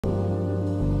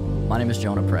My name is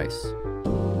Jonah Price,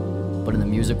 but in the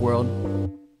music world,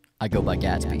 I go by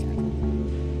Gatsby.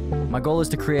 My goal is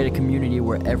to create a community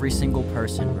where every single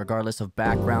person, regardless of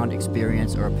background,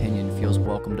 experience, or opinion, feels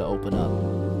welcome to open up.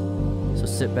 So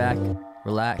sit back,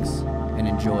 relax, and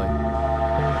enjoy.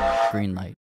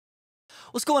 Greenlight.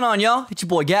 What's going on, y'all? It's your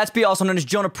boy Gatsby, also known as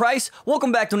Jonah Price.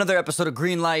 Welcome back to another episode of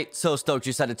Greenlight. So stoked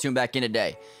you decided to tune back in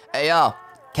today. Hey, y'all.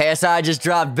 KSI just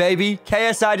dropped, baby.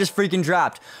 KSI just freaking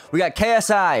dropped. We got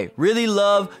KSI, Really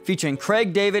Love, featuring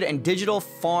Craig David and Digital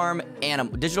Farm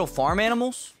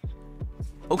Animals?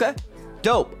 Okay.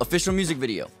 Dope. Official music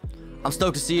video. I'm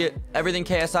stoked to see it. Everything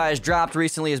KSI has dropped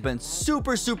recently has been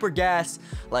super, super gas,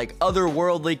 like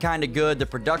otherworldly kind of good. The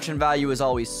production value is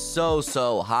always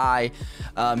so high.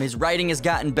 His writing has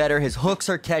gotten better. His hooks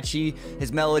are catchy.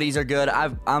 His melodies are good.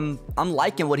 I'm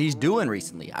liking what he's doing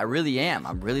recently. I really am.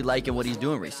 I'm really liking what he's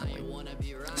doing recently.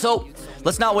 So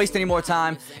let's not waste any more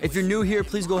time. If you're new here,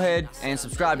 please go ahead and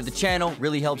subscribe to the channel.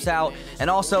 Really helps out.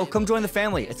 And also, come join the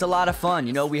family. It's a lot of fun.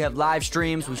 You know, we have live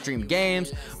streams. We stream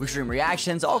games. We stream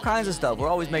reactions. All kinds of stuff. We're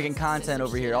always making content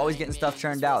over here. Always getting stuff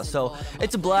churned out. So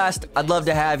it's a blast. I'd love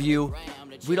to have you.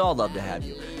 We'd all love to have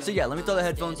you. So yeah, let me throw the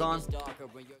headphones on,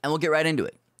 and we'll get right into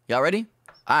it. Y'all ready?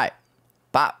 All right.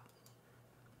 Bop.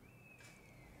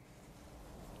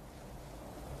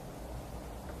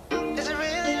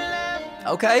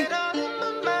 Okay.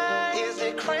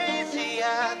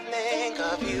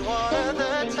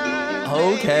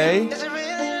 Okay.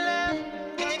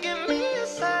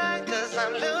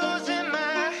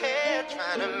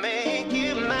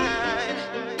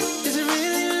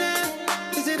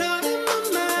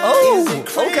 Oh,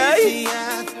 okay.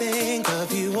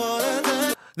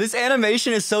 This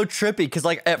animation is so trippy because,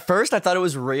 like, at first I thought it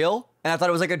was real and I thought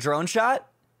it was like a drone shot,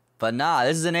 but nah,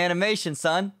 this is an animation,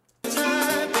 son.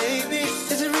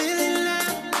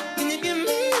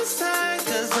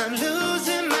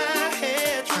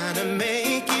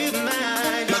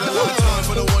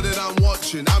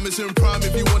 I'm missing prime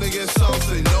if you wanna get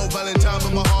something. No Valentine,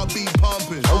 but my heartbeat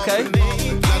pumping. Okay.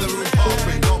 Got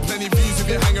plenty views if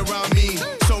you hang around me.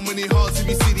 So many hearts if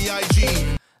you see the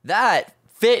IG. That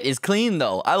fit is clean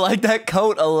though. I like that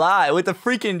coat a lot with the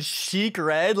freaking chic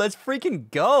red. Let's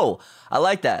freaking go. I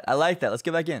like that. I like that. Let's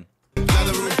get back in.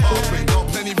 Got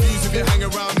plenty views if you hang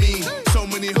around me. So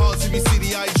many hearts if you see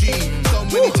the IG. So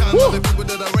many times other people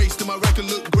that I raced to my record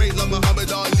look great like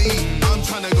Muhammad Ali. I'm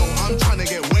trying to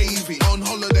get wavy. On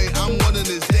holiday, I'm one of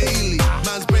this daily.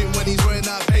 Man's brain when he's wearing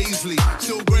that paisley.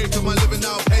 Still great cause my living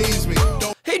now pays me.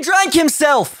 He drank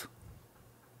himself.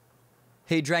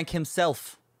 He drank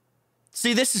himself.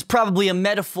 See, this is probably a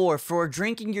metaphor for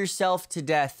drinking yourself to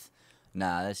death.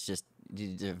 Nah, that's just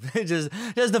a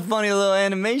funny little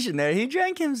animation there. He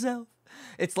drank himself.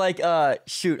 It's like,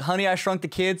 shoot, Honey, I Shrunk the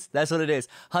Kids. That's what it is.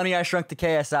 Honey, I Shrunk the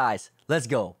KSIs. Let's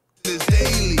go.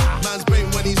 Daily. Man's brain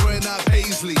when he's wearing that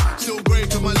paisley. Still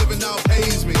great cause my living now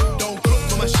pays me. Don't cook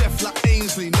for my chef like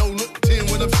Ainsley. No looked in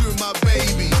when I'm shooting my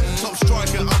baby. Top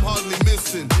striker, I'm hardly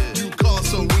missing.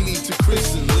 Newcastle, we need to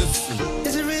christen. Listen.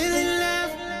 Is it really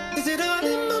love? Is it all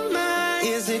in my mind?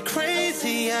 Is it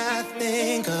crazy? I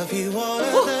think of you all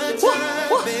the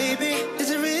time, baby.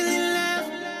 Is it really love?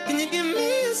 Can you give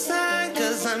me a sign?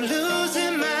 Cause I'm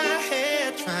losing my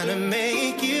head trying to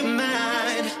make you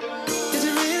mine.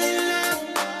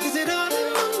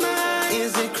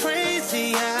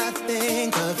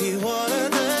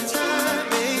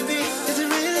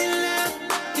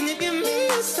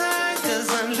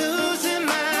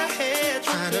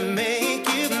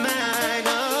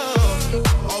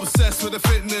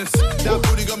 That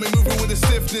booty got me moving with the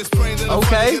stiffness.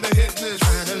 Okay.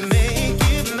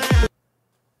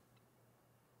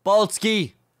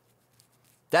 Baldsky.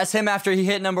 That's him after he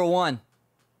hit #1.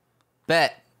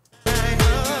 Bet.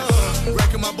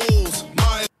 Wrecking my balls.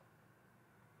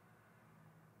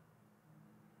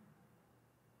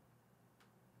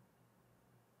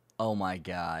 Oh my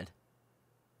god.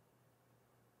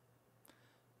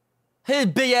 His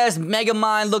big ass mega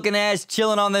mind looking ass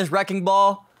chilling on this wrecking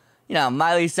ball. You know,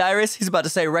 Miley Cyrus, he's about to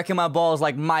say wrecking my balls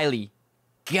like Miley.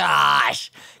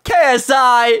 Gosh,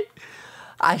 KSI,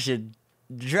 I should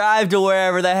drive to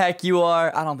wherever the heck you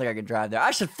are. I don't think I can drive there.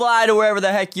 I should fly to wherever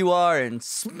the heck you are and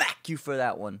smack you for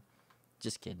that one.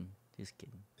 Just kidding, just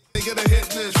kidding.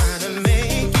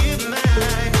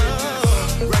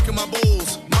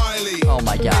 Oh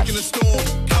my gosh. Showing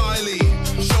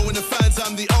the fans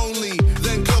I'm the only.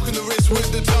 Then clocking the wrist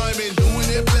with the timing. Doing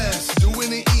it best,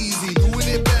 doing it easy, doing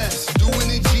it best, doing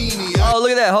it genie. Oh,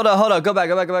 look at that. Hold on. Go back.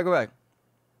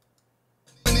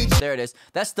 There it is.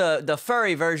 That's the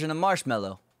furry version of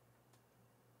Marshmallow.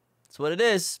 That's what it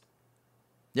is.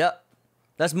 Yep.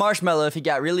 That's Marshmallow if he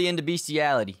got really into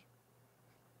bestiality.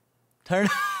 Turn.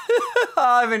 Oh,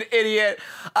 I'm an idiot.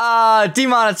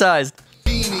 Demonetized.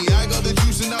 I got the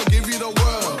juice and I'll give you the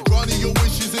world. Granting your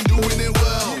wishes and doing it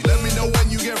well. Let me know when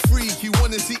you get freak. You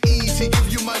want to see E.T. give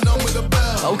you my number, the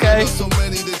bell. Okay. I got so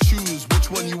many to choose.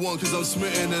 Which one you want? Cause I'm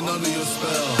smitten and under your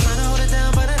spell. Trying to hold it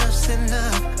down, but enough's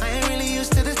enough. I ain't really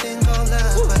used to this thing called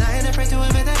love. But I ain't afraid to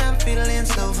admit that I'm feeling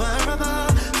so vulnerable.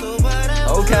 So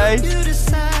whatever you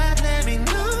decide, let me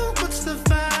know what's the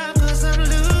vibe. Cause I'm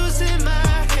losing my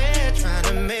head trying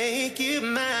to make you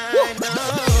mine.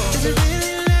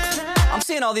 I'm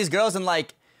seeing all these girls in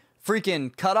like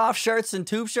freaking cutoff shirts and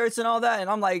tube shirts and all that, and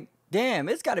I'm like, damn,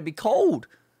 it's got to be cold.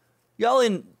 Y'all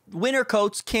in winter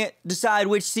coats can't decide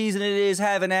which season it is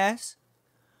having ass.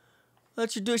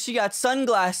 What you do? She got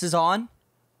sunglasses on.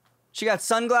 She got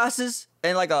sunglasses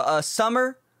and like a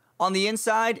summer on the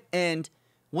inside and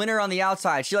winter on the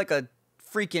outside. She like a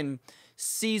freaking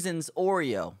seasons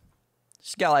Oreo.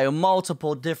 She's got like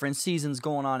multiple different seasons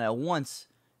going on at once.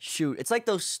 Shoot, it's like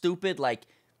those stupid like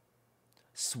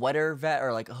sweater vest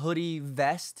or like hoodie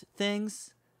vest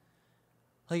things.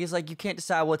 Like it's like you can't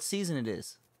decide what season it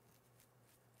is.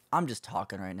 I'm just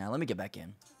talking right now. Let me get back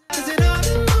in. Is it all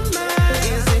in my mind?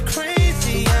 Is it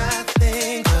crazy? I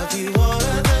think of you all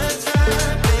of the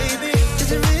time, baby.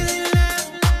 Is it really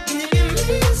love? Can you give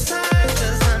me a sign?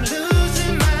 Cause I'm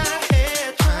losing my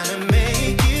head trying to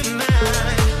make you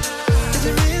mine. Is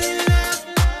it really love?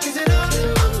 Is it all in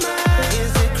my mind?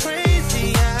 Is it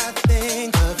crazy? I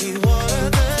think of you all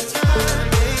of the time,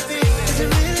 baby. Is it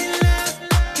really love?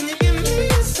 Can you give me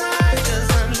a sign? Cause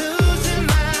I'm losing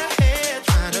my head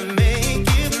trying to make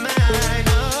you mine.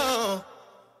 Oh.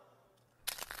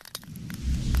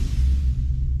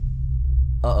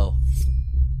 Uh-oh.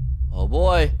 Oh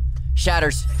boy.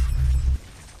 Shatters.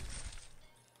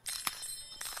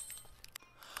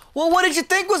 Well, what did you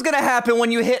think was gonna happen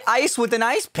when you hit ice with an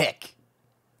ice pick?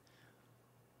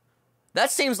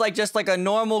 That seems like just like a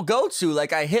normal go-to.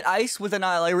 Like I hit ice with an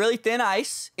like really thin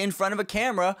ice in front of a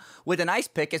camera with an ice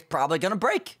pick, it's probably gonna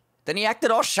break. Then he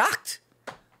acted all shocked.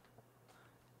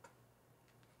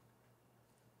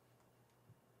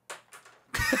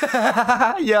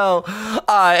 Yo,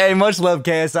 hey, much love,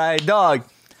 KSI. Dog,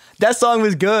 that song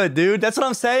was good, dude. That's what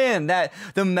I'm saying. That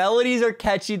the melodies are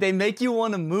catchy. They make you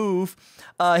want to move.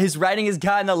 His writing has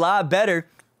gotten a lot better.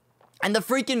 And the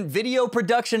freaking video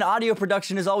production, audio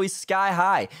production is always sky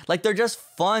high. Like, they're just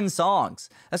fun songs.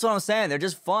 That's what I'm saying. They're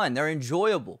just fun. They're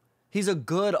enjoyable. He's a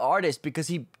good artist because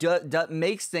he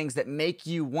makes things that make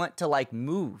you want to, like,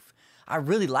 move. I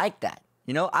really like that.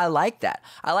 You know, I like that.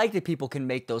 I like that people can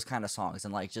make those kind of songs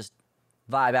and, like, just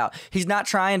vibe out. He's not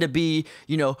trying to be,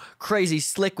 you know, crazy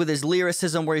slick with his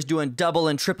lyricism where he's doing double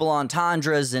and triple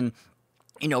entendres and,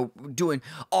 you know, doing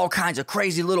all kinds of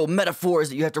crazy little metaphors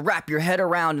that you have to wrap your head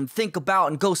around and think about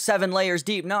and go 7 layers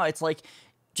deep. No, it's like,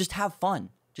 just have fun.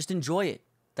 Just enjoy it.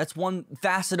 That's one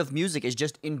facet of music, is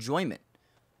just enjoyment.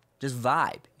 Just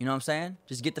vibe. You know what I'm saying?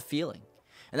 Just get the feeling.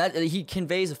 And that he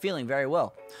conveys a feeling very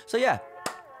well. So yeah,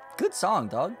 good song,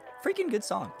 dog. Freaking good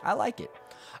song. I like it.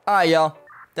 All right, y'all.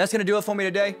 That's going to do it for me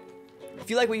today. If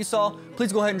you like what you saw,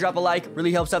 please go ahead and drop a like.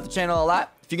 Really helps out the channel a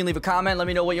lot. If you can leave a comment, let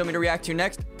me know what you want me to react to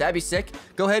next. That'd be sick.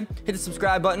 Go ahead, hit the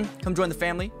subscribe button. Come join the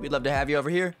family. We'd love to have you over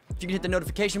here. If you can hit the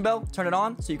notification bell, turn it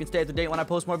on so you can stay up to date when I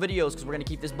post more videos, because we're going to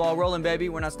keep this ball rolling, baby.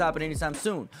 We're not stopping anytime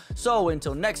soon. So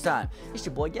until next time, it's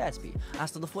your boy Gatsby.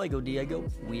 Hasta la fuego, Diego.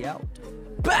 We out.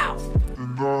 Bow!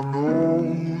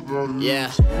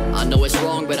 Yeah, I know it's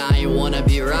wrong, but I ain't wanna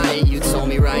be right. You told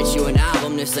me write you an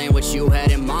album, this ain't what you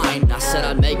had in mind. I said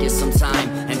I'd make it sometime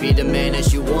and be the man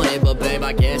that you wanted, but babe,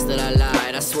 I guess that I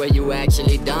lied. I swear you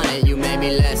actually done it, you made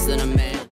me less than a man.